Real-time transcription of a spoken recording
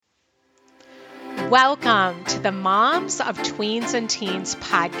Welcome to the Moms of Tweens and Teens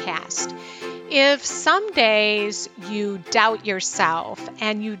podcast. If some days you doubt yourself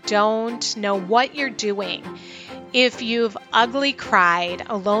and you don't know what you're doing, if you've ugly cried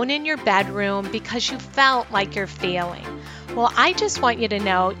alone in your bedroom because you felt like you're failing, well, I just want you to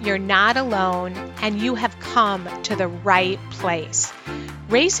know you're not alone and you have come to the right place.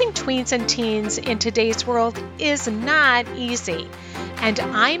 Raising tweens and teens in today's world is not easy, and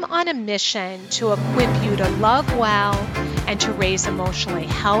I'm on a mission to equip you to love well and to raise emotionally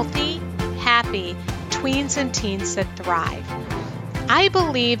healthy, happy tweens and teens that thrive. I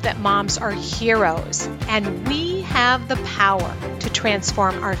believe that moms are heroes, and we have the power to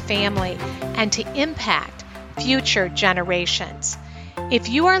transform our family and to impact future generations. If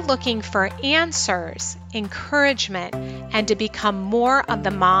you are looking for answers, encouragement, and to become more of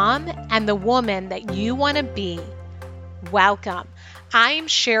the mom and the woman that you want to be, welcome. I'm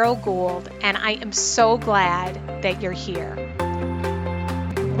Cheryl Gould, and I am so glad that you're here.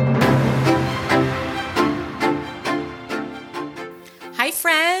 Hi,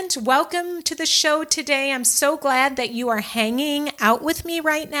 friend. Welcome to the show today. I'm so glad that you are hanging out with me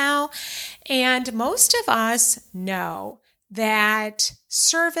right now. And most of us know that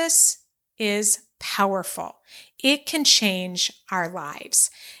service is powerful. It can change our lives.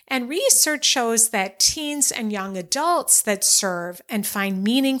 And research shows that teens and young adults that serve and find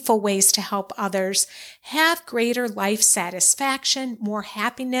meaningful ways to help others have greater life satisfaction, more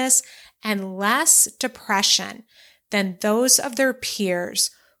happiness, and less depression than those of their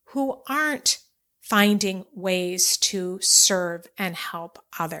peers who aren't finding ways to serve and help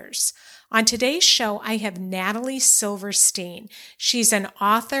others. On today's show, I have Natalie Silverstein. She's an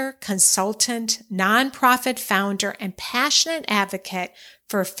author, consultant, nonprofit founder, and passionate advocate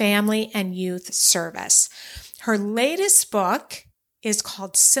for family and youth service. Her latest book is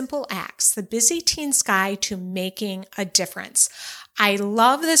called Simple Acts, The Busy Teen's Guide to Making a Difference. I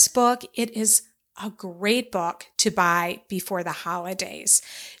love this book. It is a great book to buy before the holidays.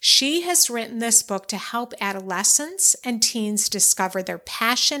 She has written this book to help adolescents and teens discover their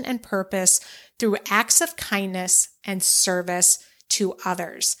passion and purpose through acts of kindness and service to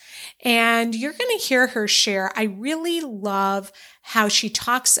others. And you're going to hear her share. I really love how she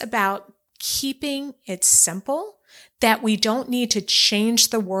talks about keeping it simple, that we don't need to change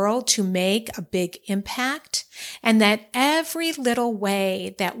the world to make a big impact, and that every little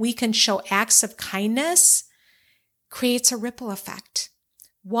way that we can show acts of kindness creates a ripple effect,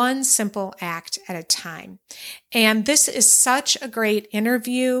 one simple act at a time. And this is such a great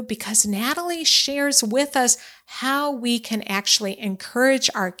interview because Natalie shares with us how we can actually encourage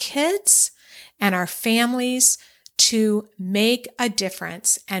our kids and our families to make a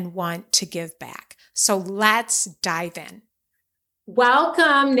difference and want to give back. So let's dive in.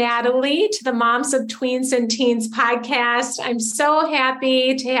 Welcome, Natalie, to the Moms of Tweens and Teens podcast. I'm so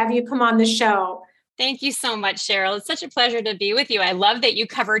happy to have you come on the show. Thank you so much, Cheryl. It's such a pleasure to be with you. I love that you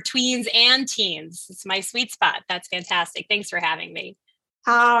cover tweens and teens. It's my sweet spot. That's fantastic. Thanks for having me.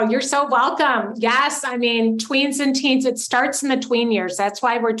 Oh, you're so welcome. Yes, I mean, tweens and teens, it starts in the tween years. That's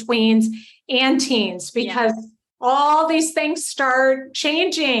why we're tweens and teens, because all these things start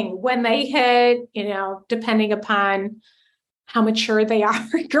changing when they hit, depending upon how mature they are.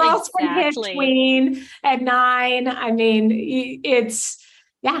 Girls can hit tween at 9. I mean,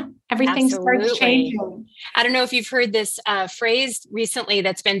 everything starts changing. I don't know if you've heard this phrase recently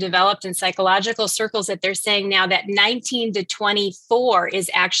that's been developed in psychological circles that they're saying now that 19 to 24 is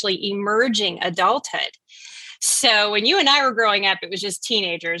actually emerging adulthood. So when you and I were growing up, it was just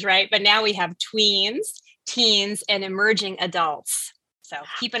teenagers, right? But now we have tweens, teens, and emerging adults. So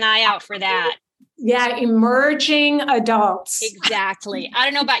keep an eye out for that. Yeah, emerging adults. Exactly. I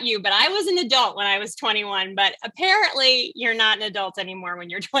don't know about you, but I was an adult when I was 21, but apparently you're not an adult anymore when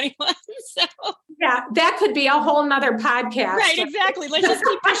you're 21. So yeah, that could be a whole nother podcast. Right, exactly. Let's just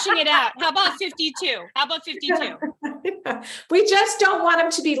keep pushing it out. How about 52? We just don't want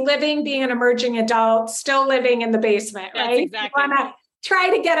them to be being an emerging adult, still living in the basement, right? That's exactly. We want to try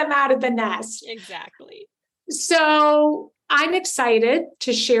to get them out of the nest. Exactly. So I'm excited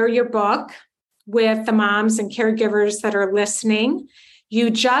to share your book with the moms and caregivers that are listening. You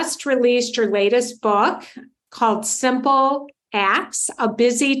just released your latest book called Simple Acts, A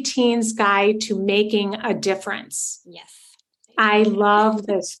Busy Teen's Guide to Making a Difference. Yes. I love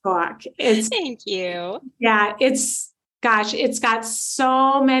this book. Thank you. Yeah, it's got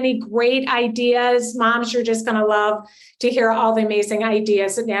so many great ideas. Moms, you're just going to love to hear all the amazing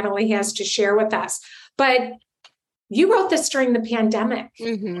ideas that Natalie has to share with us. But you wrote this during the pandemic.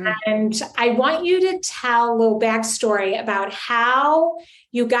 Mm-hmm. And I want you to tell a little backstory about how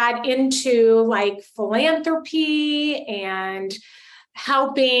you got into like philanthropy and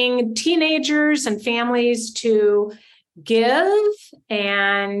helping teenagers and families to give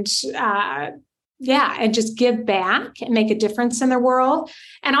and and just give back and make a difference in the world.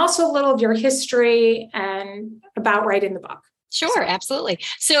 And also a little of your history and about writing the book. Sure, absolutely.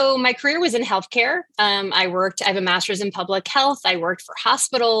 So my career was in healthcare. I have a master's in public health. I worked for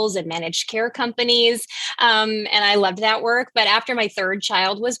hospitals and managed care companies. And I loved that work. But after my third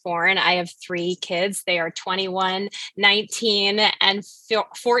child was born, I have three kids. They are 21, 19, and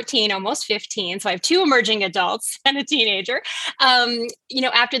 14, almost 15. So I have two emerging adults and a teenager.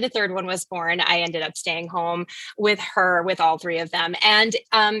 After the third one was born, I ended up staying home with her, with all three of them. And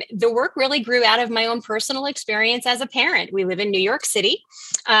the work really grew out of my own personal experience as a parent. We live in New York City,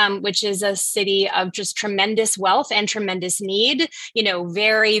 which is a city of just tremendous wealth and tremendous need,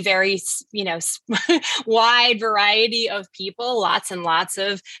 very, very, wide variety of people, lots and lots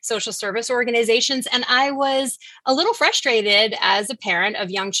of social service organizations. And I was a little frustrated as a parent of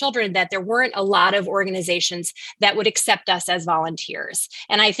young children that there weren't a lot of organizations that would accept us as volunteers.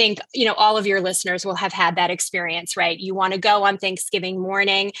 And I think, all of your listeners will have had that experience, right? You want to go on Thanksgiving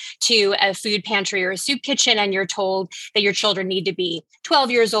morning to a food pantry or a soup kitchen, and you're told that your children need to be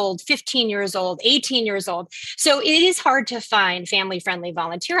 12 years old, 15 years old, 18 years old. So it is hard to find family-friendly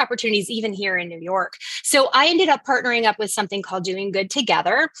volunteer opportunities, even here in New York. So I ended up partnering up with something called Doing Good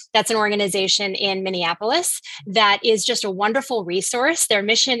Together. That's an organization in Minneapolis that is just a wonderful resource. Their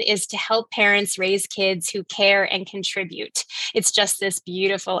mission is to help parents raise kids who care and contribute. It's just this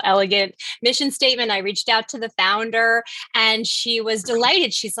beautiful, elegant mission statement. I reached out to the founder and she was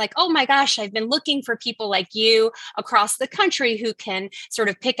delighted. She's like, oh my gosh, I've been looking for people like you across the country who can sort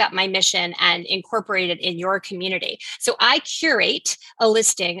of pick up my mission and incorporate it in your community. So I curate a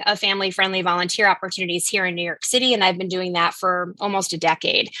listing of family-friendly volunteer opportunities here in New York City, and I've been doing that for almost a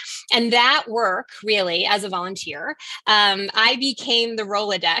decade. And that work, really, as a volunteer, I became the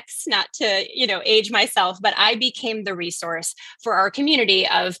Rolodex, not to, age myself, but I became the resource for our community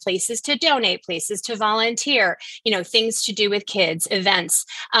of places to donate, places to volunteer, things to do with kids, events.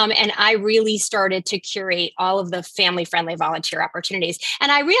 And I really started to curate all of the family-friendly volunteer opportunities.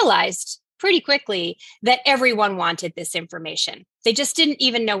 And I realized pretty quickly that everyone wanted this information. They just didn't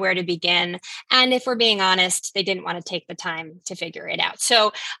even know where to begin. And if we're being honest, they didn't want to take the time to figure it out.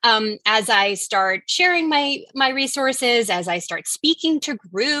 So as I start sharing my resources, as I start speaking to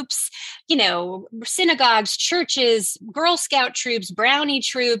groups, synagogues, churches, Girl Scout troops, Brownie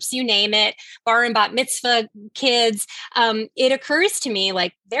troops, you name it, bar and bat mitzvah kids, it occurs to me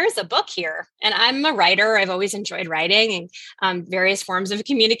like there's a book here. And I'm a writer. I've always enjoyed writing and various forms of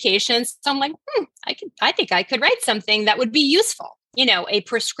communication. So I'm like, I think I could write something that would be useful. A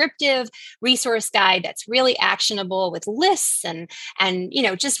prescriptive resource guide that's really actionable with lists and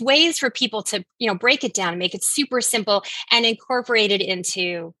just ways for people to, break it down and make it super simple and incorporate it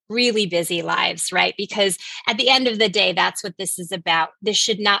into really busy lives, right? Because at the end of the day, that's what this is about. This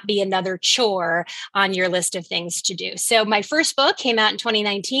should not be another chore on your list of things to do. So my first book came out in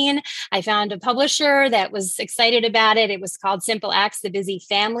 2019. I found a publisher that was excited about it. It was called Simple Acts, The Busy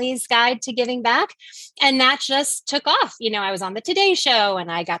Family's Guide to Giving Back. And that just took off. I was on the Today Show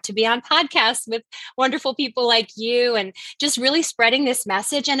and I got to be on podcasts with wonderful people like you and just really spreading this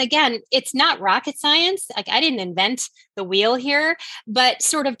message. And again, it's not rocket science. Like I didn't invent the wheel here, but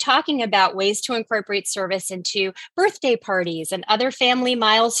sort of talking about ways to incorporate service into birthday parties and other family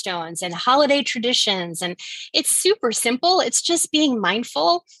milestones and holiday traditions. And it's super simple. It's just being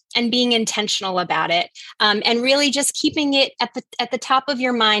mindful and being intentional about it, and really just keeping it at the top of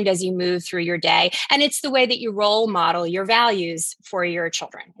your mind as you move through your day. And it's the way that you role model your values for your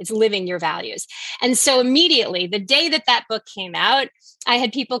children. It's living your values. And so immediately, the day that book came out, I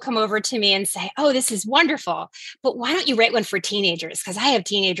had people come over to me and say, oh, this is wonderful, but why don't you write one for teenagers? Because I have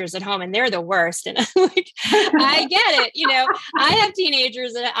teenagers at home and they're the worst. And I'm like, I get it. I have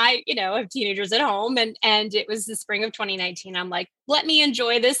teenagers and I have teenagers at home. And it was the spring of 2019. I'm like, let me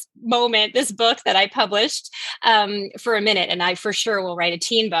enjoy this moment, this book that I published for a minute. And I for sure will write a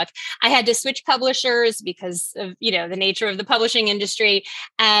teen book. I had to switch publishers because of, the nature of the publishing industry.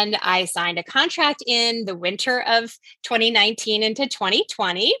 And I signed a contract in the winter of 2019 into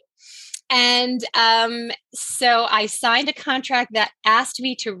 2020. And so I signed a contract that asked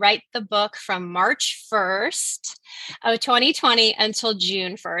me to write the book from March 1st of 2020 until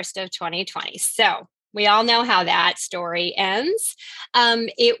June 1st of 2020. So we all know how that story ends.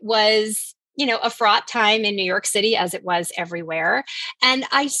 It was, a fraught time in New York City, as it was everywhere. And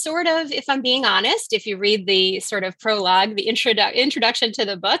I sort of, if I'm being honest, if you read the sort of prologue, the introduction to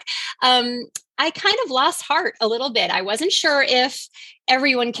the book, I kind of lost heart a little bit. I wasn't sure if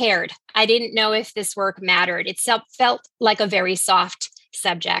everyone cared. I didn't know if this work mattered. It felt like a very soft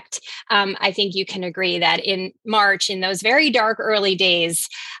subject. I think you can agree that in March, in those very dark early days,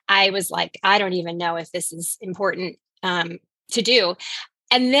 I was like, I don't even know if this is important to do.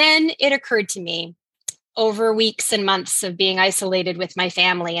 And then it occurred to me, over weeks and months of being isolated with my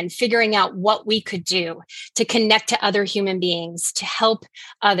family and figuring out what we could do to connect to other human beings, to help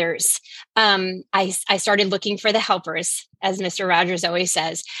others. I started looking for the helpers, as Mr. Rogers always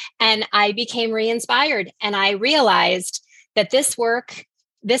says, and I became re-inspired. And I realized that this work,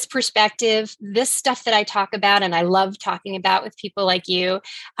 this perspective, this stuff that I talk about, and I love talking about with people like you,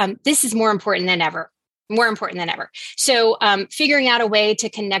 this is more important than ever. More important than ever. So figuring out a way to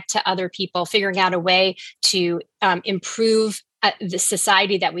connect to other people, figuring out a way to improve the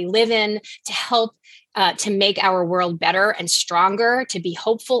society that we live in, to help to make our world better and stronger, to be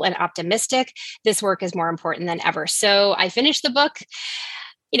hopeful and optimistic. This work is more important than ever. So I finished the book.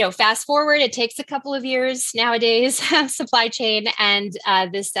 Fast forward, it takes a couple of years nowadays, supply chain. And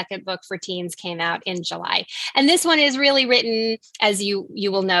this second book for teens came out in July. And this one is really written, as you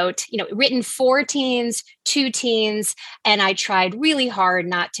will note, written for teens, to teens. And I tried really hard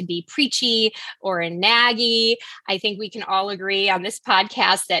not to be preachy or naggy. I think we can all agree on this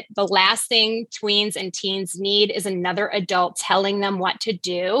podcast that the last thing tweens and teens need is another adult telling them what to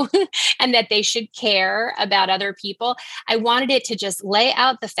do and that they should care about other people. I wanted it to just lay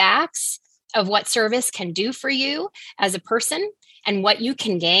out the facts of what service can do for you as a person and what you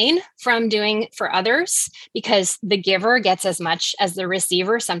can gain from doing for others, because the giver gets as much as the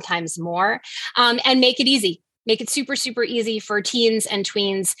receiver, sometimes more, and make it easy. Make it super, super easy for teens and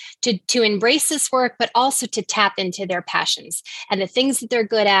tweens to embrace this work, but also to tap into their passions and the things that they're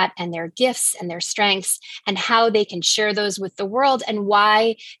good at and their gifts and their strengths and how they can share those with the world and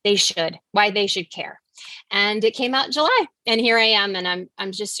why they should care. And it came out in July, and here I am, and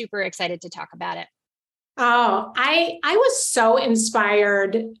I'm just super excited to talk about it. Oh, I was so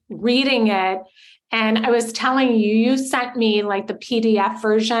inspired reading it. And I was telling you sent me like the PDF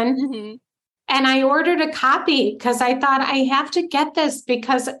version. Mm-hmm. And I ordered a copy because I thought I have to get this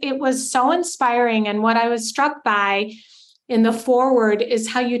because it was so inspiring. And what I was struck by in the foreword is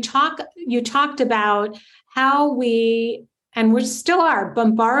how you talked about how we still are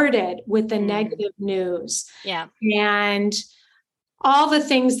bombarded with the negative news. Yeah. And all the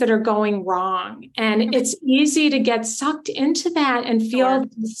things that are going wrong. And it's easy to get sucked into that and feel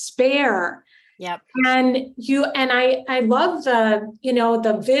despair. Yep. And I love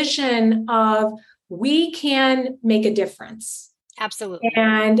the vision of we can make a difference. Absolutely.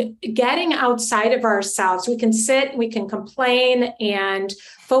 And getting outside of ourselves, we can sit, we can complain and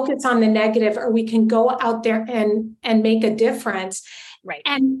focus on the negative, or we can go out there and make a difference. Right.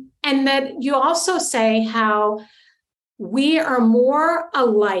 And that you also say how we are more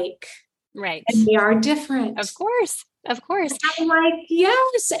alike. Right. And we are different. Of course. I'm like,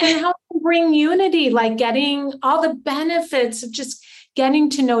 yes. And how to bring unity, like getting all the benefits of just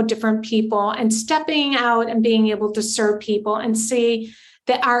getting to know different people and stepping out and being able to serve people and see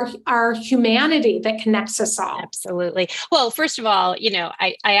that our humanity that connects us all. Absolutely. Well, first of all,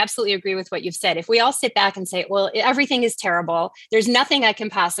 I absolutely agree with what you've said. If we all sit back and say, well, everything is terrible, there's nothing I can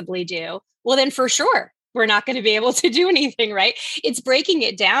possibly do, well, then for sure, we're not going to be able to do anything, right? It's breaking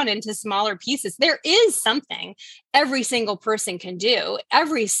it down into smaller pieces. There is something every single person can do.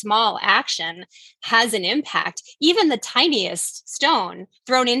 Every small action has an impact. Even the tiniest stone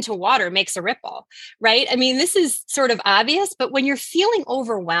thrown into water makes a ripple, right? I mean, this is sort of obvious, but when you're feeling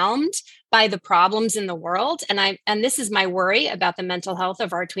overwhelmed by the problems in the world, and this is my worry about the mental health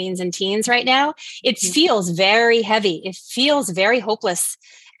of our tweens and teens right now, it feels very heavy. It feels very hopeless,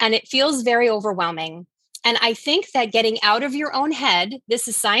 and it feels very overwhelming. And I think that getting out of your own head, this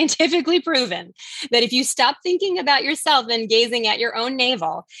is scientifically proven, that if you stop thinking about yourself and gazing at your own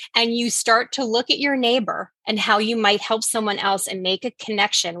navel, and you start to look at your neighbor and how you might help someone else and make a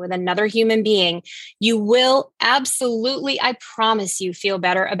connection with another human being, you will absolutely, I promise you, feel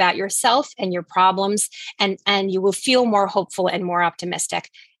better about yourself and your problems, and you will feel more hopeful and more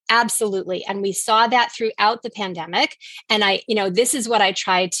optimistic. Absolutely. And we saw that throughout the pandemic. And this is what I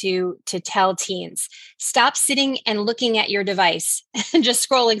try to tell teens. Stop sitting and looking at your device and just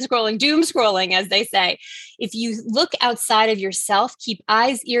scrolling, doom scrolling, as they say. If you look outside of yourself, keep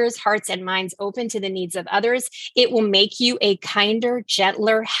eyes, ears, hearts, and minds open to the needs of others, it will make you a kinder,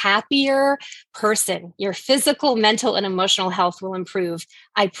 gentler, happier person. Your physical, mental, and emotional health will improve.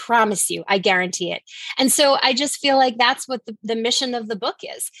 I promise you, I guarantee it. And so I just feel like that's what the mission of the book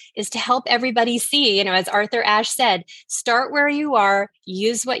is to help everybody see, as Arthur Ashe said, start where you are,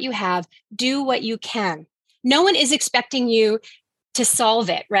 use what you have, do what you can. No one is expecting you to solve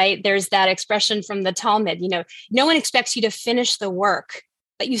it, right? There's that expression from the Talmud, no one expects you to finish the work,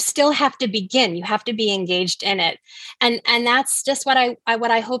 but you still have to begin. You have to be engaged in it. And that's just what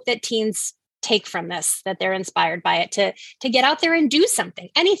I hope that teens take from this, that they're inspired by it, to get out there and do something,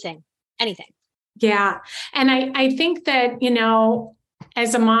 anything. Yeah. And I think that,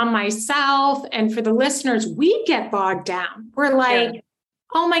 as a mom myself, and for the listeners, we get bogged down. We're like, sure.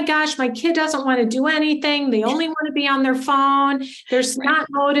 Oh my gosh, my kid doesn't want to do anything. They only want to be on their phone. They're not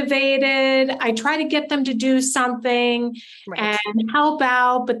motivated. I try to get them to do something and help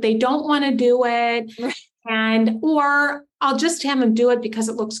out, but they don't want to do it. Or I'll just have them do it because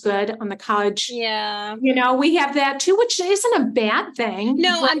it looks good on the college. Yeah. We have that too, which isn't a bad thing.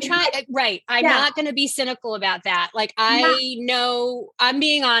 No, I'm trying. Right. I'm not going to be cynical about that. Like, I know, I'm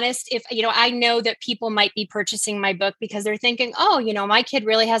being honest. If, I know that people might be purchasing my book because they're thinking, oh, my kid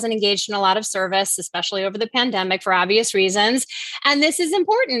really hasn't engaged in a lot of service, especially over the pandemic for obvious reasons. And this is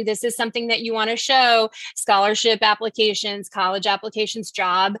important. This is something that you want to show: scholarship applications, college applications,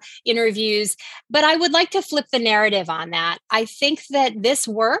 job interviews. But I would like to flip the narrative on that. I think that this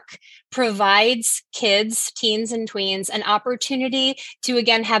work provides kids, teens and tweens, an opportunity to,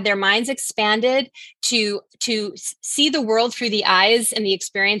 again, have their minds expanded, to see the world through the eyes and the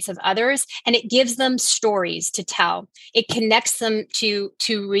experience of others. And it gives them stories to tell. It connects them to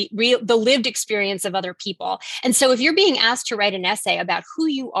the lived experience of other people. And so if you're being asked to write an essay about who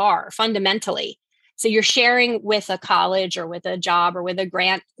you are fundamentally, so you're sharing with a college or with a job or with a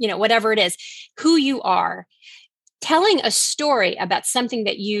grant, whatever it is, who you are, telling a story about something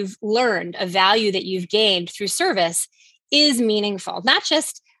that you've learned, a value that you've gained through service, is meaningful. Not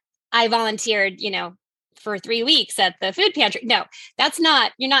just, I volunteered, for 3 weeks at the food pantry. No,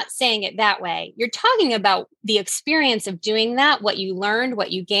 you're not saying it that way. You're talking about the experience of doing that, what you learned, what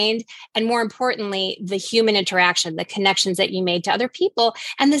you gained, and more importantly, the human interaction, the connections that you made to other people,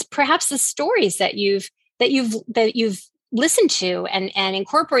 and perhaps the stories that you've listened to and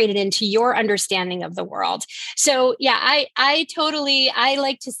incorporated into your understanding of the world. So yeah, I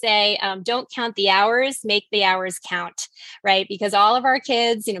like to say, don't count the hours, make the hours count, right? Because all of our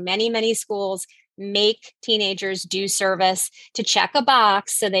kids, many schools make teenagers do service to check a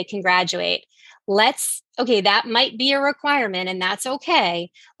box so they can graduate. That might be a requirement, and that's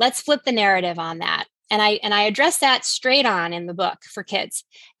okay. Let's flip the narrative on that. And I address that straight on in the book for kids.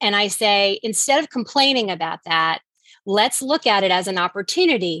 And I say, instead of complaining about that, let's look at it as an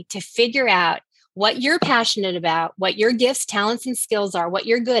opportunity to figure out what you're passionate about, what your gifts, talents, and skills are, what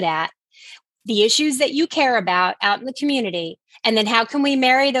you're good at, the issues that you care about out in the community. And then how can we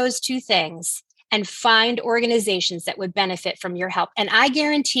marry those two things and find organizations that would benefit from your help? And I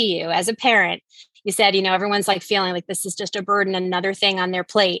guarantee you, as a parent, you said, everyone's like feeling like this is just a burden, another thing on their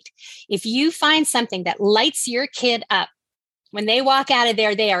plate. If you find something that lights your kid up, when they walk out of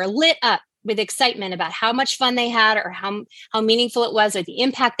there, they are lit up with excitement about how much fun they had, or how meaningful it was, or the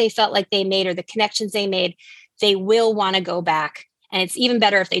impact they felt like they made, or the connections they made, they will want to go back. And it's even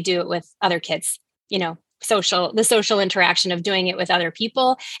better if they do it with other kids, the social interaction of doing it with other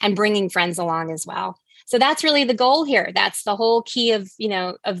people and bringing friends along as well. So that's really the goal here. That's the whole key of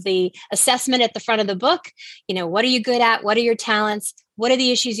the assessment at the front of the book. What are you good at? What are your talents? What are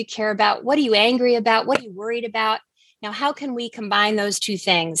the issues you care about? What are you angry about? What are you worried about? Now, how can we combine those two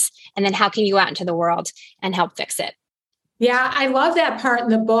things? And then how can you go out into the world and help fix it? Yeah, I love that part in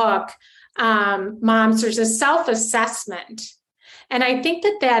the book. Moms, there's a self-assessment. And I think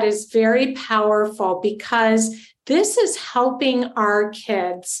that is very powerful, because this is helping our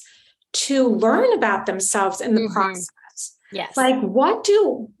kids to learn about themselves in the process. Yes. Like, what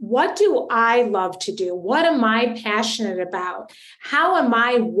do I love to do? What am I passionate about? How am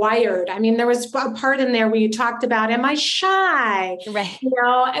I wired? I mean, there was a part in there where you talked about, am I shy? Right.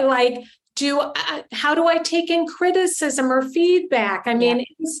 How do I take in criticism or feedback? I mean,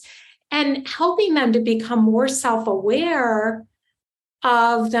 and helping them to become more self-aware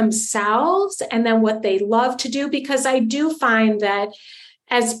of themselves and then what they love to do. Because I do find that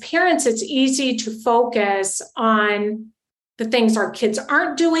as parents, it's easy to focus on the things our kids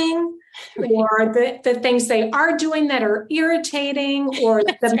aren't doing, or the things they are doing that are irritating, or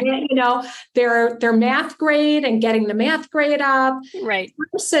their math grade and getting the math grade up. Right.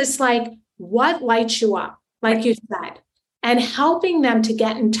 Versus what lights you up, like you said, and helping them to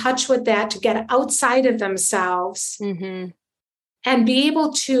get in touch with that, to get outside of themselves and be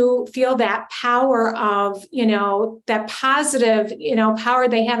able to feel that power of, that positive, power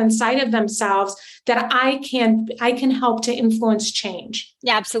they have inside of themselves, that I can help to influence change.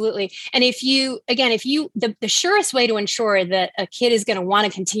 Yeah, absolutely. And the surest way to ensure that a kid is going to want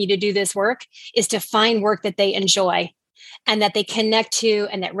to continue to do this work is to find work that they enjoy and that they connect to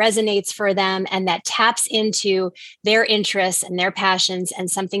and that resonates for them and that taps into their interests and their passions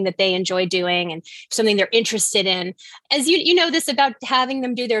and something that they enjoy doing and something they're interested in. As you know this about having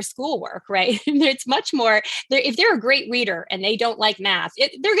them do their schoolwork, right? It's much more, if they're a great reader and they don't like math,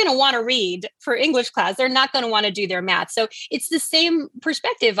 they're going to want to read for English class. They're not going to want to do their math. So it's the same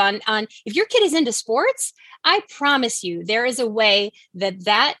perspective on if your kid is into sports, I promise you there is a way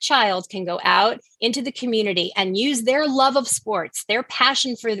that child can go out into the community and use their love of sports, their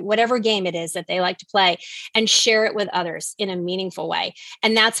passion for whatever game it is that they like to play, and share it with others in a meaningful way.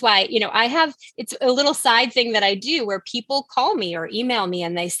 And that's why, it's a little side thing that I do where people call me or email me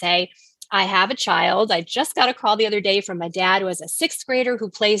and they say, I have a child. I just got a call the other day from my dad who is a 6th grader who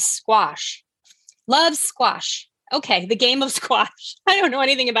plays squash, loves squash. Okay, the game of squash. I don't know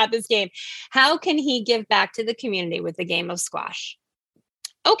anything about this game. How can he give back to the community with the game of squash?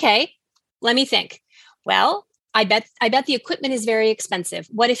 Okay, let me think. Well, I bet the equipment is very expensive.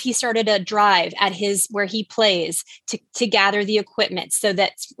 What if he started a drive at where he plays to gather the equipment so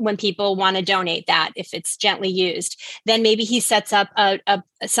that when people want to donate that, if it's gently used, then maybe he sets up a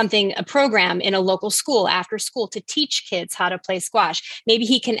program in a local school after school to teach kids how to play squash. Maybe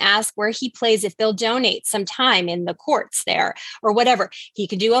he can ask where he plays if they'll donate some time in the courts there or whatever. He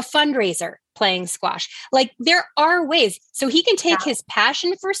could do a fundraiser playing squash. Like there are ways. So he can take his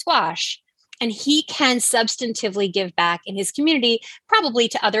passion for squash and he can substantively give back in his community, probably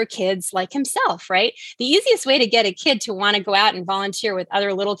to other kids like himself, right? The easiest way to get a kid to want to go out and volunteer with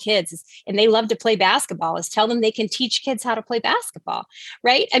other little kids and they love to play basketball is tell them they can teach kids how to play basketball,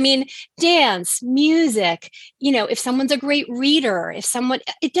 right? I mean, dance, music, if someone's a great reader, if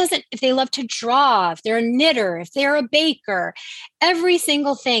they love to draw, if they're a knitter, if they're a baker, every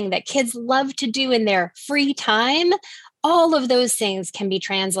single thing that kids love to do in their free time, all of those things can be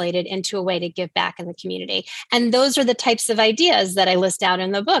translated into a way to give back in the community. And those are the types of ideas that I list out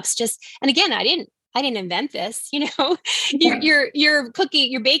in the books. And again, I didn't invent this, you're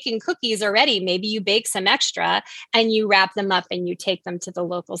baking cookies already. Maybe you bake some extra and you wrap them up and you take them to the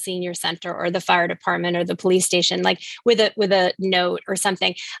local senior center or the fire department or the police station, like with a note or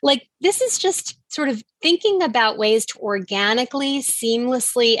something. Like this is just sort of thinking about ways to organically,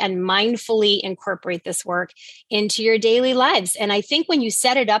 seamlessly, and mindfully incorporate this work into your daily lives. And I think when you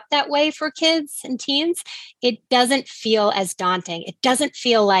set it up that way for kids and teens, it doesn't feel as daunting. It doesn't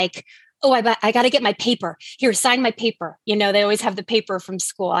feel like, oh, I got to get my paper. Here, sign my paper. They always have the paper from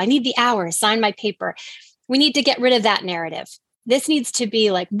school. I need the hours, sign my paper. We need to get rid of that narrative. This needs to be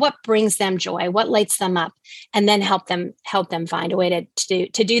like what brings them joy, what lights them up, and then help them find a way to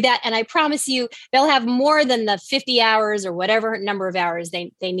do that. And I promise you, they'll have more than the 50 hours or whatever number of hours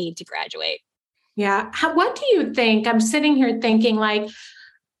they need to graduate. Yeah. What do you think? I'm sitting here thinking like,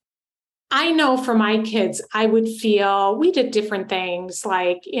 I know for my kids, I would feel we did different things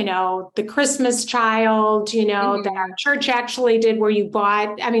like, the Christmas child, that our church actually did where you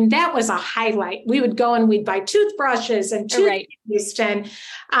bought. I mean, that was a highlight. We would go and we'd buy toothbrushes and toothpaste and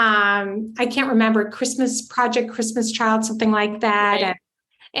I can't remember Christmas Child, something like that. Right.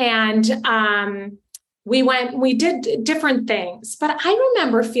 And we did different things, but I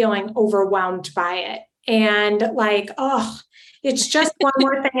remember feeling overwhelmed by it and like, oh, it's just one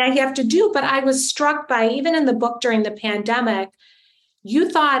more thing I have to do. But I was struck by, even in the book during the pandemic,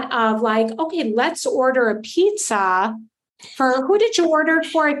 you thought of like, okay, let's order a pizza for, who did you order it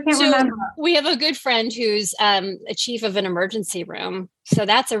for? I can't remember. We have a good friend who's a chief of an emergency room. So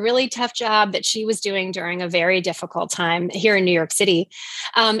that's a really tough job that she was doing during a very difficult time here in New York City.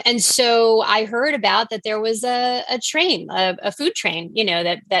 And so I heard about that there was a train, a food train,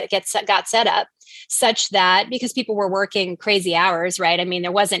 that got set up such that because people were working crazy hours, right? I mean,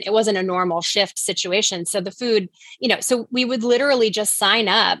 it wasn't a normal shift situation. So the food, so we would literally just sign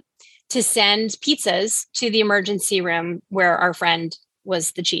up to send pizzas to the emergency room where our friend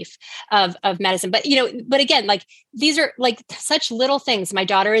was the chief of medicine. But again, like these are like such little things. My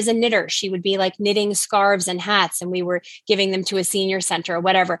daughter is a knitter. She would be like knitting scarves and hats and we were giving them to a senior center or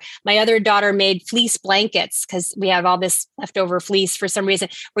whatever. My other daughter made fleece blankets because we have all this leftover fleece for some reason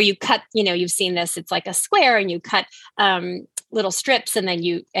where you cut, you've seen this, it's like a square and you cut little strips and then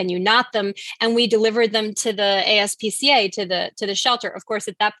you knot them, and we delivered them to the ASPCA to the shelter. Of course,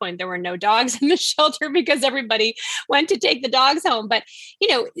 at that point there were no dogs in the shelter because everybody went to take the dogs home. But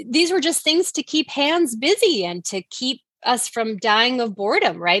these were just things to keep hands busy and to keep us from dying of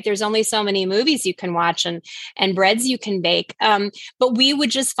boredom, right? There's only so many movies you can watch and breads you can bake. But we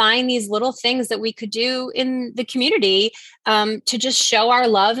would just find these little things that we could do in the community to just show our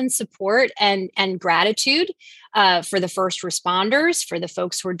love and support and gratitude for the first responders, for the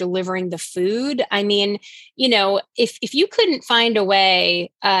folks who are delivering the food. I mean, if you couldn't find a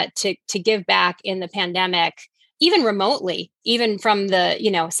way to give back in the pandemic, even remotely, even from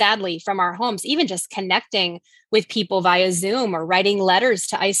sadly from our homes, even just connecting with people via Zoom or writing letters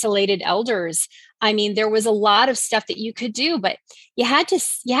to isolated elders. I mean, there was a lot of stuff that you could do, but you had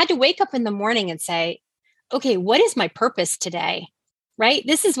to wake up in the morning and say, okay, what is my purpose today? Right?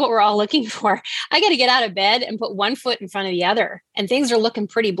 This is what we're all looking for. I got to get out of bed and put one foot in front of the other. And things are looking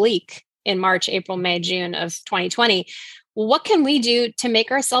pretty bleak in March, April, May, June of 2020. Well, what can we do to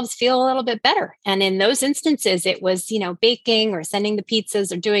make ourselves feel a little bit better? And in those instances, it was, baking or sending the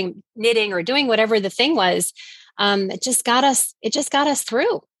pizzas or doing knitting or doing whatever the thing was. It just got us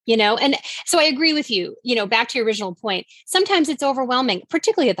through, And so I agree with you, back to your original point. Sometimes it's overwhelming,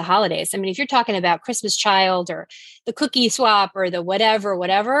 particularly at the holidays. I mean, if you're talking about Christmas Child or the cookie swap or the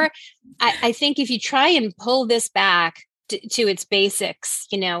whatever, I think if you try and pull this back to its basics,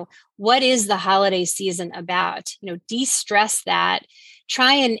 what is the holiday season about? De-stress that.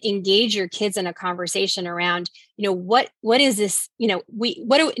 Try and engage your kids in a conversation around, what is this?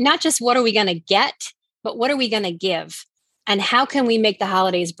 Not just what are we going to get, but what are we going to give? And how can we make the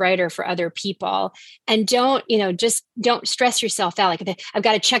holidays brighter for other people? And don't stress yourself out. Like, I've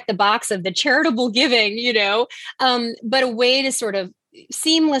got to check the box of the charitable giving, but a way to sort of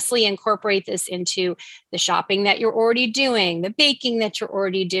seamlessly incorporate this into the shopping that you're already doing, the baking that you're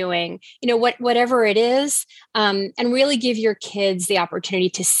already doing, whatever it is, and really give your kids the opportunity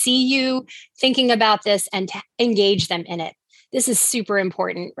to see you thinking about this and to engage them in it. This is super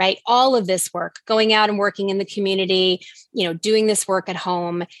important, right? All of this work, going out and working in the community, doing this work at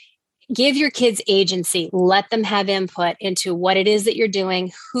home. Give your kids agency, let them have input into what it is that you're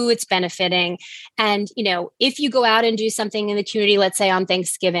doing, who it's benefiting. And, if you go out and do something in the community, let's say on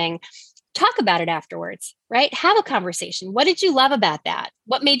Thanksgiving, talk about it afterwards, right? Have a conversation. What did you love about that?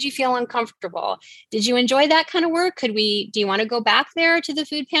 What made you feel uncomfortable? Did you enjoy that kind of work? Do you want to go back there to the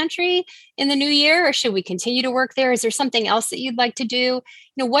food pantry in the new year, or should we continue to work there? Is there something else that you'd like to do?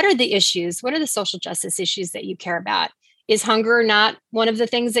 What are the issues? What are the social justice issues that you care about? Is hunger not one of the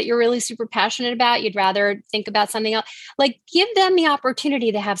things that you're really super passionate about? You'd rather think about something else? Like, give them the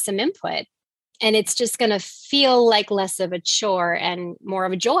opportunity to have some input. And it's just going to feel like less of a chore and more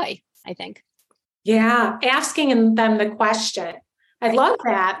of a joy, I think. Yeah. Asking them the question. I love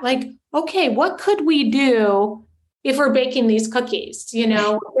that. Like, okay, what could we do if we're baking these cookies?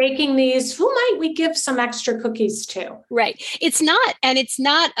 Baking these, who might we give some extra cookies to? Right. It's not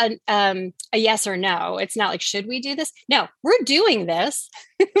a yes or no. It's not like, should we do this? No, we're doing this,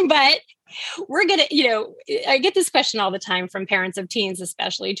 but we're going to, I get this question all the time from parents of teens,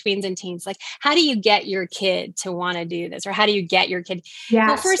 especially tweens and teens. Like, how do you get your kid to want to do this? Or how do you get your kid?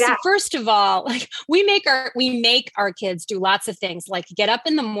 Yes, well, first of all, like, we make our kids do lots of things, like get up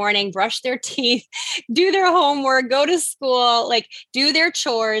in the morning, brush their teeth, do their homework, go to school, like do their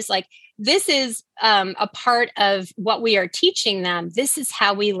chores. Like, this is a part of what we are teaching them. This is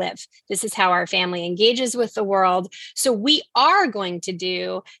how we live. This is how our family engages with the world. So we are going to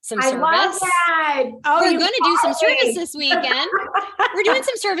do some service. I love that. We're going to do some service this weekend. We're doing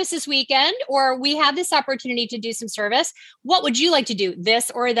some service this weekend, or we have this opportunity to do some service. What would you like to do?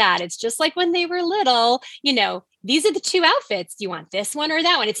 This or that? It's just like when they were little, these are the two outfits. Do you want this one or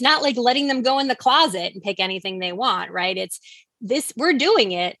that one? It's not like letting them go in the closet and pick anything they want, right? It's this, we're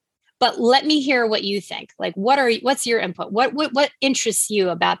doing it. But let me hear what you think. Like, what's your input? What interests you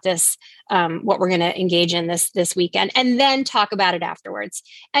about this? What we're going to engage in this weekend, and then talk about it afterwards,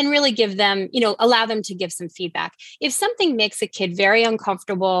 and really give them, allow them to give some feedback. If something makes a kid very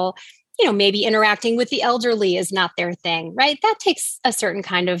uncomfortable, maybe interacting with the elderly is not their thing, right? That takes a certain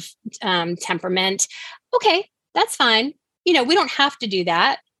kind of temperament. Okay, that's fine. We don't have to do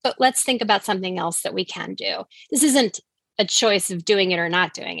that, but let's think about something else that we can do. This isn't a choice of doing it or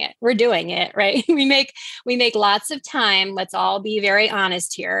not doing it. We're doing it, right? We make lots of time. Let's all be very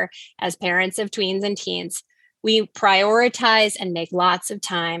honest here as parents of tweens and teens. We prioritize and make lots of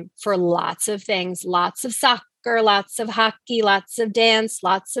time for lots of things, lots of soccer, lots of hockey, lots of dance,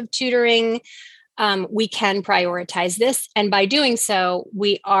 lots of tutoring. We can prioritize this. And by doing so,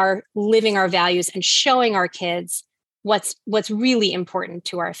 we are living our values and showing our kids what's really important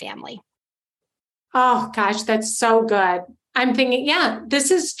to our family. Oh gosh, that's so good. I'm thinking,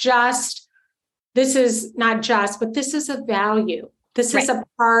 this is not just, but this is a value. This is a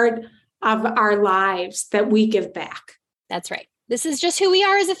part of our lives that we give back. That's right. This is just who we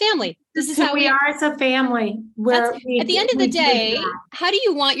are as a family. This is how we are as a family. At the end of the day, how do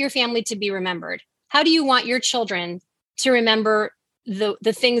you want your family to be remembered? How do you want your children to remember the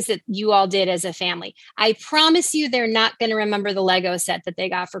things that you all did as a family? I promise you, they're not going to remember the Lego set that they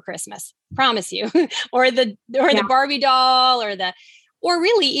got for Christmas. Promise you, or the Barbie doll, or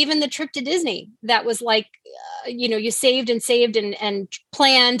really even the trip to Disney. That was like, you saved and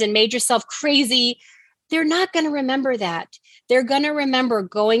planned and made yourself crazy. They're not going to remember that. They're going to remember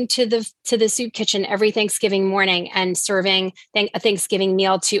going to the soup kitchen every Thanksgiving morning and serving a Thanksgiving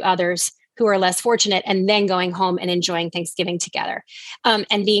meal to others who are less fortunate, and then going home and enjoying Thanksgiving together,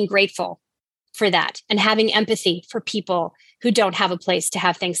 and being grateful for that, and having empathy for people who don't have a place to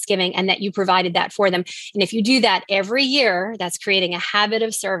have Thanksgiving, and that you provided that for them. And if you do that every year, that's creating a habit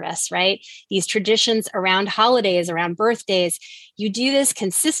of service, right? These traditions around holidays, around birthdays, you do this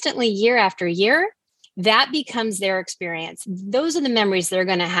consistently year after year, that becomes their experience. Those are the memories they're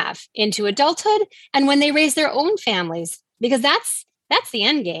going to have into adulthood and when they raise their own families, because that's the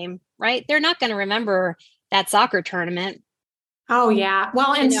end game, right? They're not going to remember that soccer tournament. Oh yeah.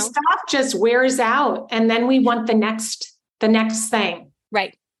 Well, and stuff just wears out, and then we want the next thing.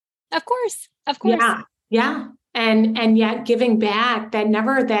 Right. Of course. Yeah. Yeah. And yet giving back,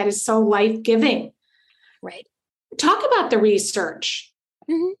 that is so life-giving. Right. Talk about the research.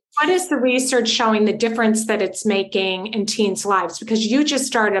 Mm-hmm. What is the research showing the difference that it's making in teens' lives? Because you just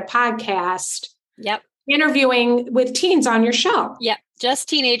started a podcast. Yep. Interviewing with teens on your show. Yep. Just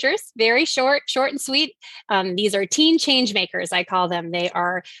teenagers, very short and sweet. These are teen change makers, I call them. They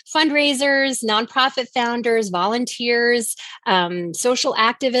are fundraisers, nonprofit founders, volunteers, social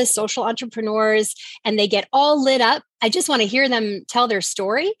activists, social entrepreneurs, and they get all lit up. I just want to hear them tell their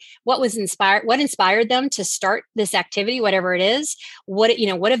story. What inspired them to start this activity, whatever it is. What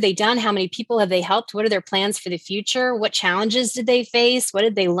have they done? How many people have they helped? What are their plans for the future? What challenges did they face? What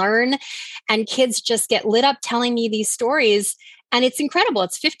did they learn? And kids just get lit up telling me these stories. And it's incredible.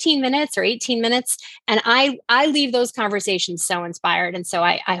 It's 15 minutes or 18 minutes. And I leave those conversations so inspired. And so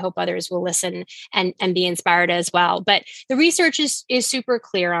I hope others will listen and be inspired as well. But the research is super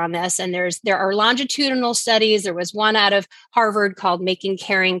clear on this. And there are longitudinal studies. There was one out of Harvard called Making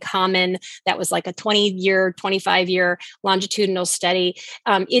Caring Common. That was like a 25-year longitudinal study.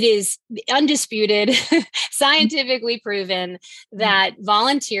 It is undisputed, scientifically proven that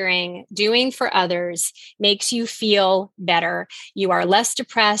volunteering, doing for others, makes you feel better. You are less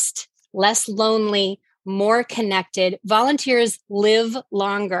depressed, less lonely, more connected. Volunteers live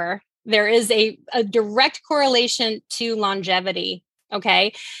longer. There is a direct correlation to longevity.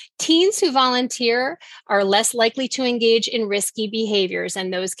 Okay. Teens who volunteer are less likely to engage in risky behaviors,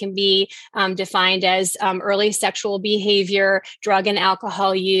 and those can be defined as early sexual behavior, drug and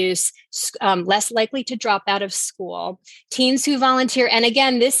alcohol use, less likely to drop out of school. Teens who volunteer, and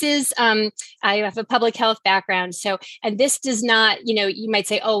again, this is, I have a public health background. So, and this does not, you might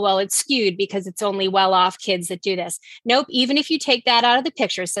say, oh, well, it's skewed because it's only well-off kids that do this. Nope. Even if you take that out of the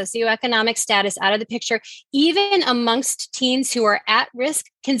picture, socioeconomic status out of the picture, even amongst teens who are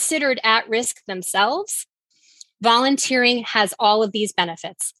considered at risk themselves, volunteering has all of these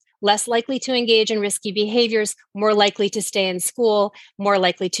benefits. Less likely to engage in risky behaviors, more likely to stay in school, more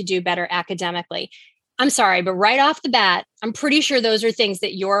likely to do better academically. I'm sorry, but right off the bat, I'm pretty sure those are things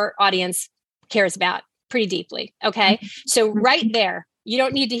that your audience cares about pretty deeply. Okay. So right there, you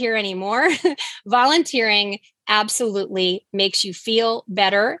don't need to hear any more. Volunteering absolutely makes you feel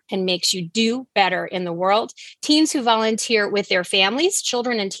better and makes you do better in the world. Teens who volunteer with their families,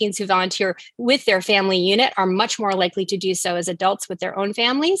 children and teens who volunteer with their family unit are much more likely to do so as adults with their own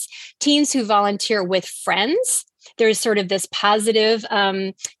families. Teens who volunteer with friends, there's sort of this positive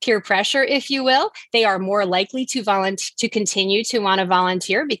peer pressure, if you will. They are more likely to continue to want to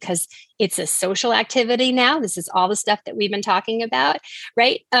volunteer because it's a social activity now. This is all the stuff that we've been talking about,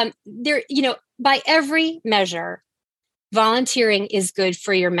 right? By every measure, volunteering is good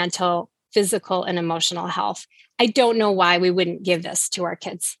for your mental, physical, and emotional health. I don't know why we wouldn't give this to our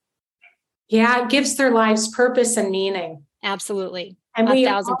kids. Yeah, it gives their lives purpose and meaning. Absolutely. And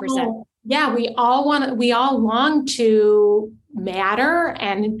 1,000%. Yeah, we all long to matter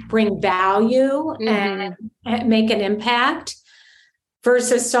and bring value and make an impact,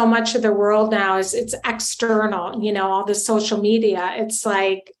 versus so much of the world now it's external, all the social media. It's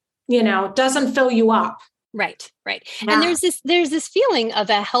like, doesn't fill you up. Right, right. Yeah. And there's this feeling of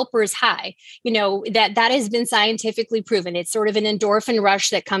a helper's high, that has been scientifically proven. It's sort of an endorphin rush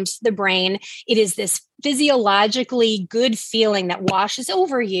that comes to the brain. It is this physiologically good feeling that washes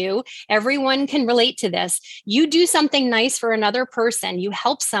over you. Everyone can relate to this. You do something nice for another person, you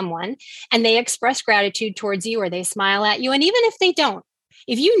help someone, and they express gratitude towards you or they smile at you. And even if they don't,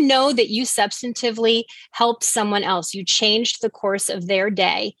 if you know that you substantively helped someone else, you changed the course of their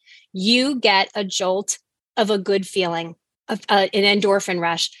day, you get a jolt of a good feeling, of an endorphin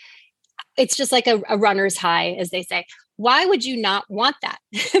rush. It's just like a runner's high, as they say. Why would you not want that?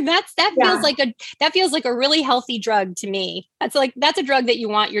 That feels like a really healthy drug to me. That's a drug that you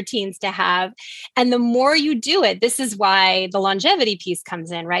want your teens to have. And the more you do it, this is why the longevity piece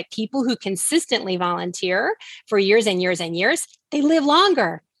comes in, right? People who consistently volunteer for years and years and years, they live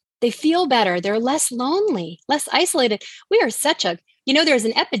longer. They feel better. They're less lonely, less isolated. We are there's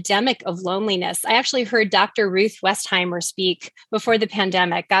an epidemic of loneliness. I actually heard Dr. Ruth Westheimer speak before the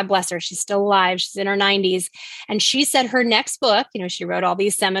pandemic. God bless her. She's still alive. She's in her 90s. And she said her next book, she wrote all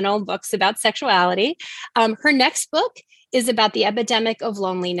these seminal books about sexuality. Her next book is about the epidemic of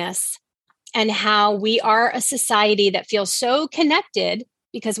loneliness and how we are a society that feels so connected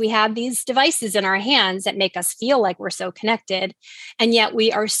because we have these devices in our hands that make us feel like we're so connected. And yet we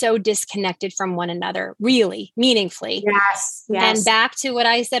are so disconnected from one another, really, meaningfully. Yes. And back to what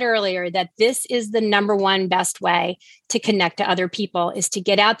I said earlier, that this is the number one best way to connect to other people is to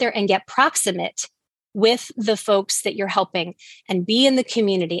get out there and get proximate with the folks that you're helping and be in the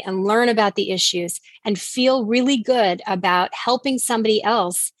community and learn about the issues and feel really good about helping somebody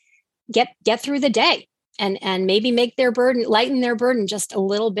else get through the day. And maybe lighten their burden just a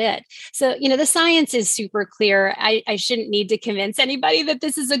little bit. So, the science is super clear. I shouldn't need to convince anybody that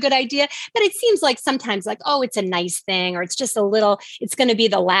this is a good idea, but it seems like sometimes it's a nice thing, or it's just it's going to be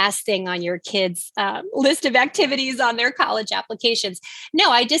the last thing on your kids' list of activities on their college applications. No,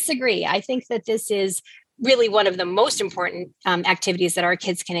 I disagree. I think that this is really one of the most important activities that our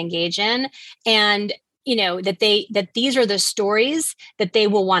kids can engage in. And, that these are the stories that they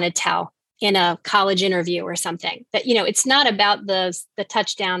will want to tell in a college interview or something. That, it's not about the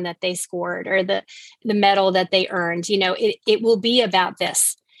touchdown that they scored or the medal that they earned. It will be about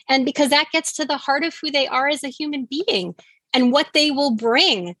this. And because that gets to the heart of who they are as a human being and what they will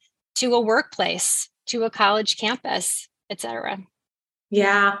bring to a workplace, to a college campus, et cetera.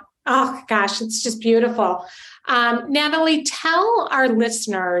 Yeah. Oh gosh, it's just beautiful. Natalie, tell our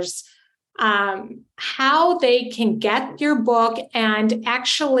listeners how they can get your book and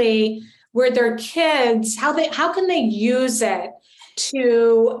actually where their kids, how can they use it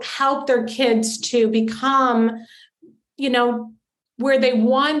to help their kids to become, where they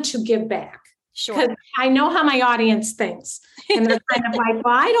want to give back. Sure. Because I know how my audience thinks. And they're kind of like,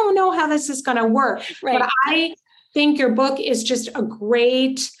 well, I don't know how this is going to work. Right. But I think your book is just a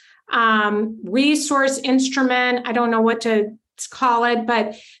great resource instrument. I don't know what to call it,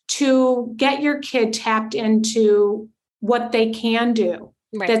 but to get your kid tapped into what they can do.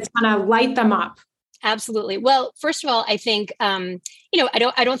 Right. That's going to light them up. Absolutely. Well, first of all, I think, I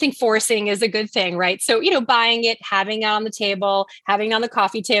don't think forcing is a good thing, right? So, buying it, having it on the table, having it on the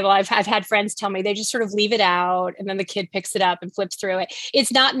coffee table. I've had friends tell me they just sort of leave it out and then the kid picks it up and flips through it.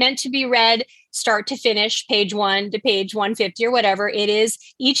 It's not meant to be read start to finish, page 1 to page 150 or whatever it is.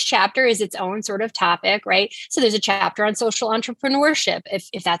 Each chapter is its own sort of topic, right? So there's a chapter on social entrepreneurship.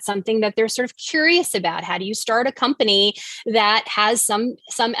 If that's something that they're sort of curious about, how do you start a company that has some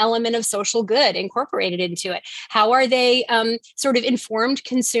element of social good incorporated into it? How are they sort of informed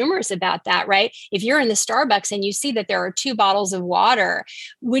consumers about that, right? If you're in the Starbucks and you see that there are 2 bottles of water,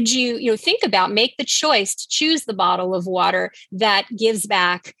 would you think about, make the choice to choose the bottle of water that gives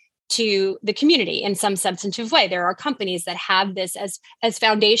back to the community in some substantive way? There are companies that have this as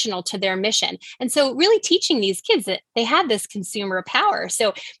foundational to their mission. And so really teaching these kids that they have this consumer power.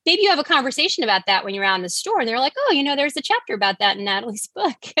 So maybe you have a conversation about that when you're out in the store and they're like, oh, there's a chapter about that in Natalie's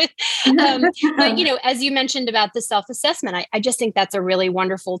book. But, as you mentioned about the self-assessment, I just think that's a really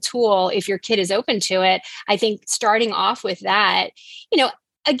wonderful tool if your kid is open to it. I think starting off with that,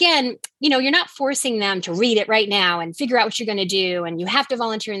 again, you're not forcing them to read it right now and figure out what you're going to do, and you have to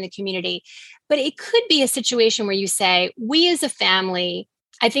volunteer in the community. But it could be a situation where you say, we as a family,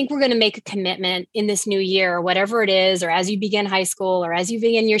 I think we're going to make a commitment in this new year, or whatever it is, or as you begin high school, or as you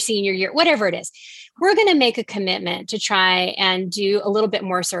begin your senior year, whatever it is, we're going to make a commitment to try and do a little bit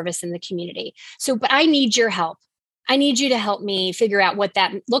more service in the community. But I need your help. I need you to help me figure out what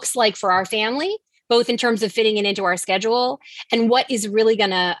that looks like for our family, both in terms of fitting it into our schedule and what is really going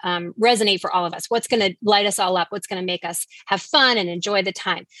to resonate for all of us, what's going to light us all up, what's going to make us have fun and enjoy the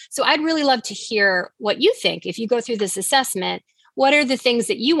time. So I'd really love to hear what you think. If you go through this assessment, what are the things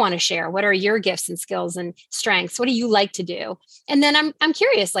that you want to share? What are your gifts and skills and strengths? What do you like to do? And then I'm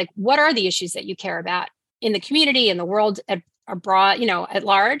curious, like, what are the issues that you care about in the community, in the world abroad, at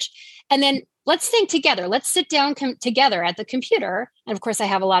large? And then let's think together. Let's sit down together at the computer. And of course, I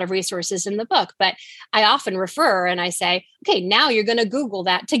have a lot of resources in the book, but I often refer and I say, okay, now you're going to Google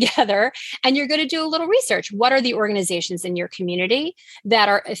that together and you're going to do a little research. What are the organizations in your community that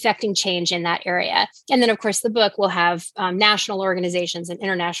are affecting change in that area? And then, of course, the book will have national organizations and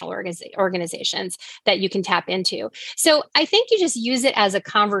international organizations that you can tap into. So I think you just use it as a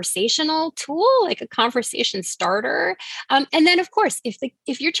conversational tool, like a conversation starter. And then, of course,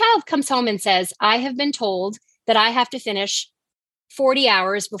 if your child comes home and says, I have been told that I have to finish 40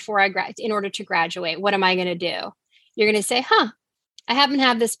 hours before in order to graduate, what am I going to do? You're going to say, I haven't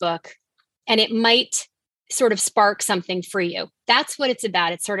had this book, and it might sort of spark something for you. That's what it's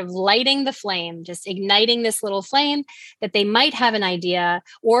about. It's sort of lighting the flame, just igniting this little flame that they might have an idea,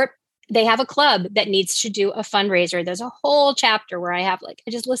 or they have a club that needs to do a fundraiser. There's a whole chapter where I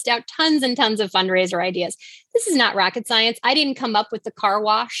just list out tons and tons of fundraiser ideas. This is not rocket science. I didn't come up with the car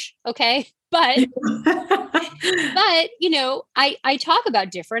wash. Okay. But I talk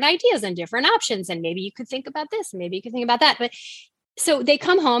about different ideas and different options. And maybe you could think about this, maybe you could think about that. But so they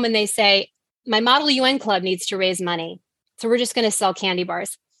come home and they say, my Model UN club needs to raise money. So we're just going to sell candy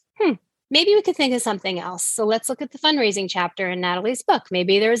bars. Maybe we could think of something else. So let's look at the fundraising chapter in Natalie's book.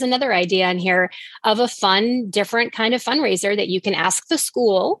 Maybe there's another idea in here of a fun, different kind of fundraiser that you can ask the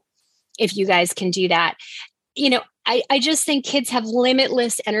school if you guys can do that. I just think kids have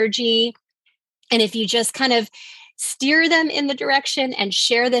limitless energy. And if you just kind of steer them in the direction and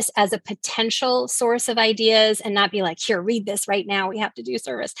share this as a potential source of ideas and not be like, here, read this right now, we have to do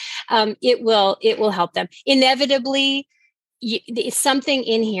service. It will help them. Inevitably, something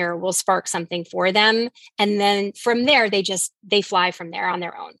in here will spark something for them. And then from there, they fly from there on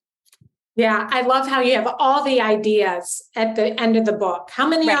their own. Yeah, I love how you have all the ideas at the end of the book. How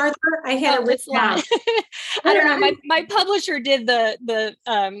many are there? I had it written down. I don't know. My publisher did the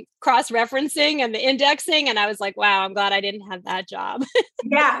cross-referencing and the indexing, and I was like, wow, I'm glad I didn't have that job.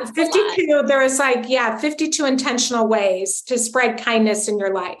 Yeah, 52. There was 52 intentional ways to spread kindness in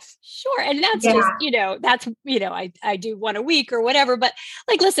your life. Sure. And that's I do one a week or whatever. But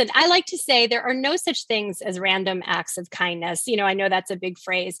listen, I like to say there are no such things as random acts of kindness. I know that's a big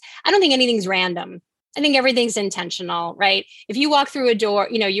phrase. I don't think anything's random. I think everything's intentional, right? If you walk through a door,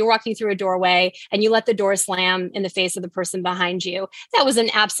 you're walking through a doorway and you let the door slam in the face of the person behind you, that was an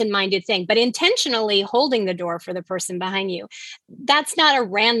absent-minded thing. But intentionally holding the door for the person behind you, that's not a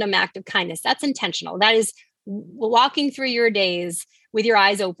random act of kindness. That's intentional. That is walking through your days with your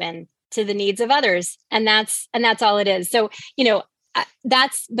eyes open to the needs of others. And that's all it is. So,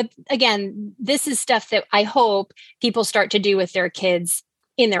 but again, this is stuff that I hope people start to do with their kids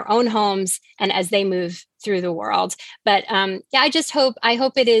in their own homes and as they move through the world. But I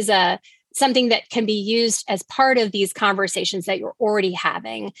hope it is something that can be used as part of these conversations that you're already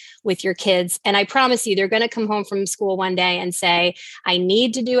having with your kids. And I promise you, they're going to come home from school one day and say, I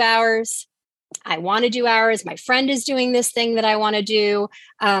need to do hours. I want to do hours. My friend is doing this thing that I want to do.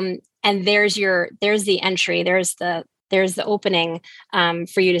 And there's the entry. There's the opening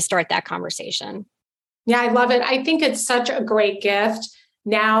for you to start that conversation. Yeah, I love it. I think it's such a great gift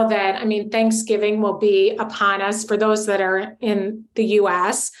now that, Thanksgiving will be upon us for those that are in the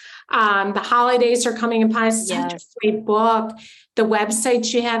U.S. The holidays are coming upon us. Such a great book. The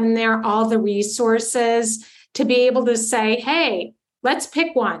websites you have in there, all the resources to be able to say, hey, let's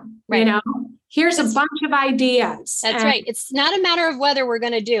pick one, right. Here's a bunch of ideas. That's right. It's not a matter of whether we're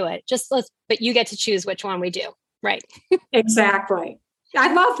going to do it. But you get to choose which one we do. Right. Exactly.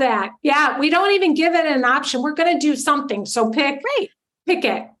 I love that. Yeah. We don't even give it an option. We're going to do something. So pick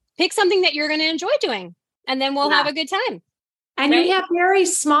it. Pick something that you're going to enjoy doing, and then we'll have a good time. And you have very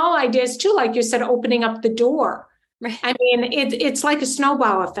small ideas too. Like you said, opening up the door. Right. It's like a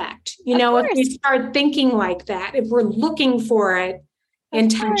snowball effect. If we start thinking like that, if we're looking for it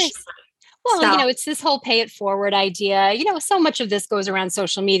intentionally. Well, it's this whole pay it forward idea. So much of this goes around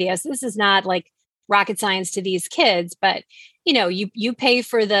social media. So this is not like rocket science to these kids, but you pay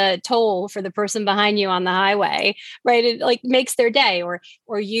for the toll for the person behind you on the highway, right? It makes their day,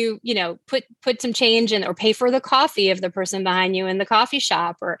 or you put some change in, or pay for the coffee of the person behind you in the coffee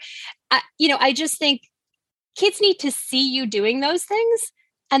shop, or I just think kids need to see you doing those things,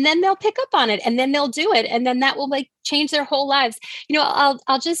 and then they'll pick up on it, and then they'll do it, and then that will change their whole lives.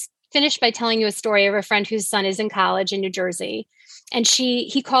 I'll just finish by telling you a story of a friend whose son is in college in New Jersey. And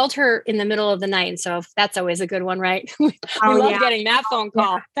he called her in the middle of the night. And so that's always a good one, right? we love getting that phone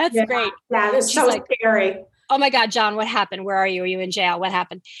call. That's great. Yeah, it's so scary. Oh my God, John, what happened? Where are you? Are you in jail? What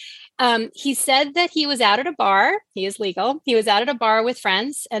happened? He said that he was out at a bar. He is legal. He was out at a bar with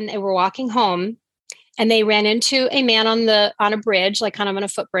friends and they were walking home and they ran into a man on a bridge, like kind of on a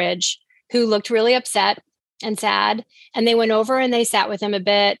footbridge, who looked really upset and sad. And they went over and they sat with him a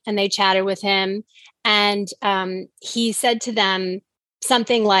bit and they chatted with him. And he said to them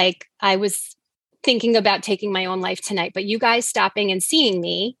something like, I was thinking about taking my own life tonight, but you guys stopping and seeing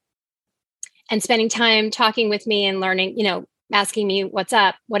me and spending time talking with me and learning, asking me what's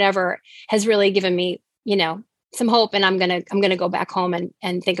up, whatever, has really given me, some hope. And I'm going to go back home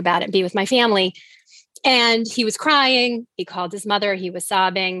and think about it, be with my family. And he was crying. He called his mother. He was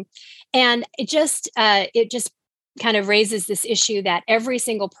sobbing. And it just kind of raises this issue that every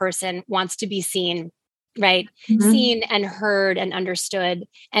single person wants to be seen, right? Mm-hmm. Seen and heard and understood.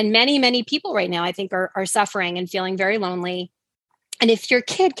 And many, many people right now, I think, are suffering and feeling very lonely. And if your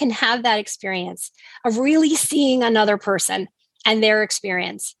kid can have that experience of really seeing another person and their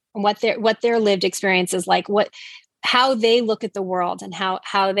experience and what their lived experience is like, how they look at the world and how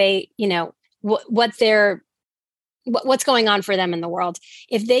they, what's going on for them in the world.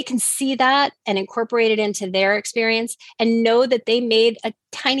 If they can see that and incorporate it into their experience and know that they made a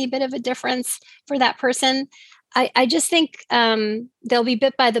tiny bit of a difference for that person, I just think they'll be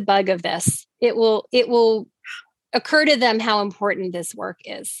bit by the bug of this. It will occur to them how important this work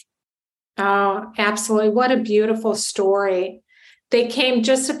is. Oh, absolutely. What a beautiful story. They came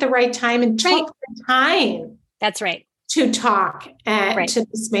just at the right time and took the time. That's right. To talk to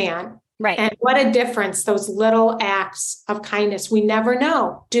this man. Right. And what a difference those little acts of kindness. We never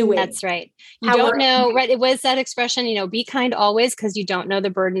know, do we? That's right. You don't know, right? It was that expression, be kind always because you don't know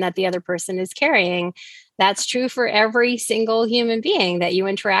the burden that the other person is carrying. That's true for every single human being that you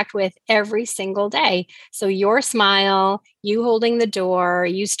interact with every single day. So your smile, you holding the door,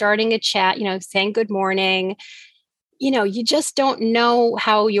 you starting a chat, saying good morning, you just don't know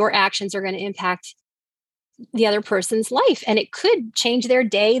how your actions are going to impact the other person's life. And it could change their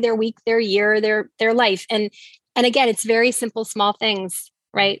day, their week, their year, their life. And again, it's very simple, small things,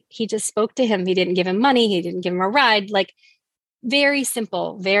 right? He just spoke to him. He didn't give him money. He didn't give him a ride. Like very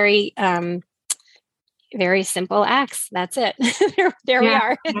simple, very simple acts. That's it. there we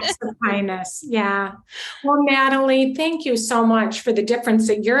are. That's the kindness. Yeah. Well, Natalie, thank you so much for the difference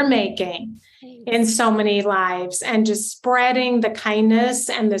that you're making in so many lives and just spreading the kindness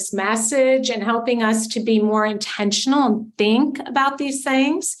and this message and helping us to be more intentional and think about these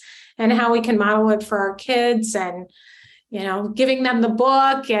things and how we can model it for our kids and, giving them the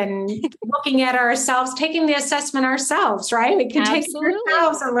book and looking at ourselves, taking the assessment ourselves, right? We can take it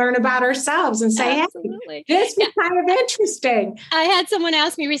ourselves and learn about ourselves and say, hey, this is kind of interesting. I had someone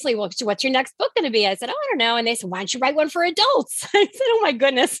ask me recently, well, what's your next book going to be? I said, oh, I don't know. And they said, why don't you write one for adults? I said, oh my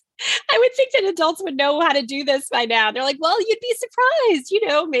goodness. I would think that adults would know how to do this by now. They're like, well, you'd be surprised,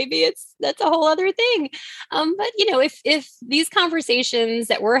 maybe that's a whole other thing. But if these conversations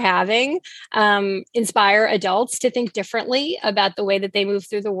that we're having inspire adults to think differently about the way that they move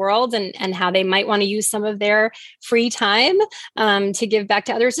through the world and how they might want to use some of their free time to give back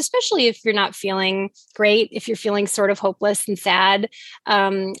to others, especially if you're not feeling great, if you're feeling sort of hopeless and sad,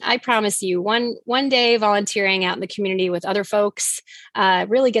 I promise you one day volunteering out in the community with other folks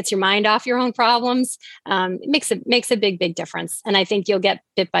really gets your mind off your own problems. It makes a big, big difference. And I think you'll get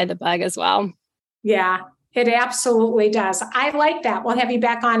bit by the bug as well. Yeah, it absolutely does. I like that. We'll have you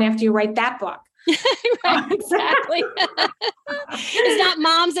back on after you write that book. Right, exactly. It's not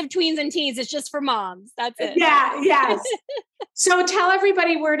moms of tweens and teens. It's just for moms. That's it. Yeah. Yes. So tell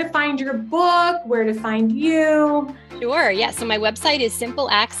everybody where to find your book, where to find you. Sure. Yeah. So my website is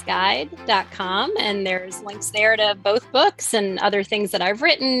simpleactsguide.com and there's links there to both books and other things that I've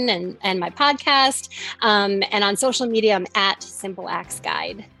written and my podcast. And on social media, I'm at Simple Acts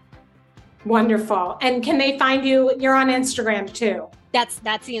Guide. Wonderful. And can they find you? You're on Instagram too. That's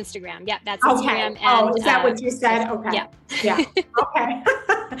the Instagram. Yeah, that's Instagram. Okay. And, is that what you said? Okay. Yeah. Okay.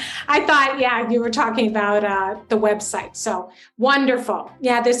 I thought, you were talking about the website. So wonderful.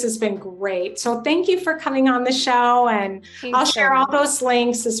 Yeah, this has been great. So thank you for coming on the show. And I'll share all those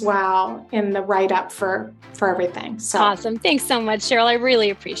links as well in the write-up for everything. So awesome. Thanks so much, Cheryl. I really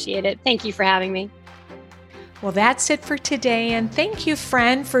appreciate it. Thank you for having me. Well, that's it for today. And thank you,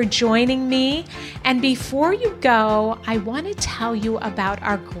 friend, for joining me. And before you go, I want to tell you about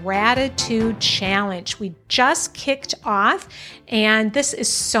our gratitude challenge. We just kicked off, and this is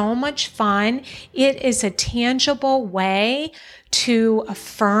so much fun. It is a tangible way to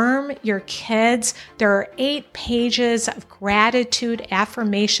affirm your kids. There are 8 pages of gratitude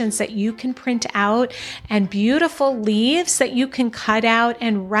affirmations that you can print out and beautiful leaves that you can cut out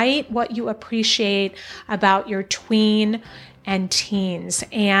and write what you appreciate about your tween and teens.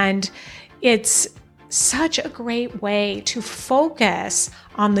 And it's such a great way to focus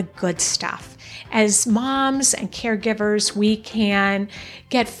on the good stuff. As moms and caregivers, we can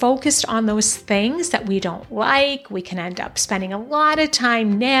get focused on those things that we don't like. We can end up spending a lot of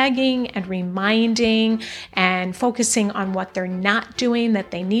time nagging and reminding and focusing on what they're not doing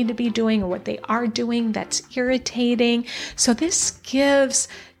that they need to be doing or what they are doing that's irritating. So this gives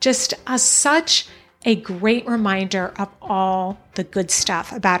just us such a great reminder of all the good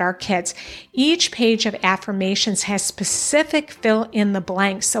stuff about our kids. Each page of affirmations has specific fill in the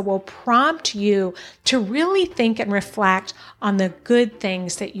blanks, so will prompt you to really think and reflect on the good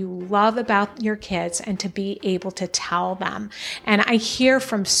things that you love about your kids and to be able to tell them. And I hear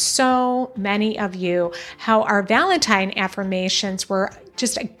from so many of you how our Valentine affirmations were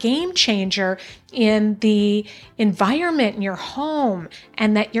just a game changer in the environment in your home,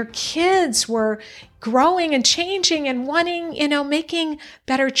 and that your kids were growing and changing and wanting, making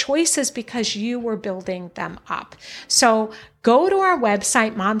better choices because you were building them up. So go to our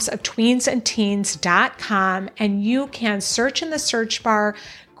website, momsoftweensandteens.com, and you can search in the search bar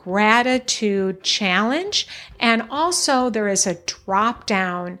Gratitude Challenge. And also there is a drop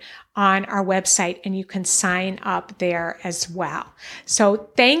down on our website and you can sign up there as well. So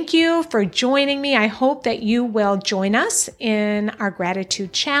thank you for joining me. I hope that you will join us in our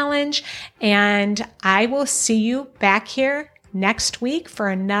Gratitude Challenge, and I will see you back here next week for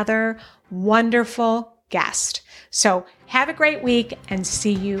another wonderful guest. So have a great week and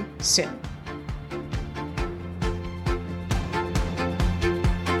see you soon.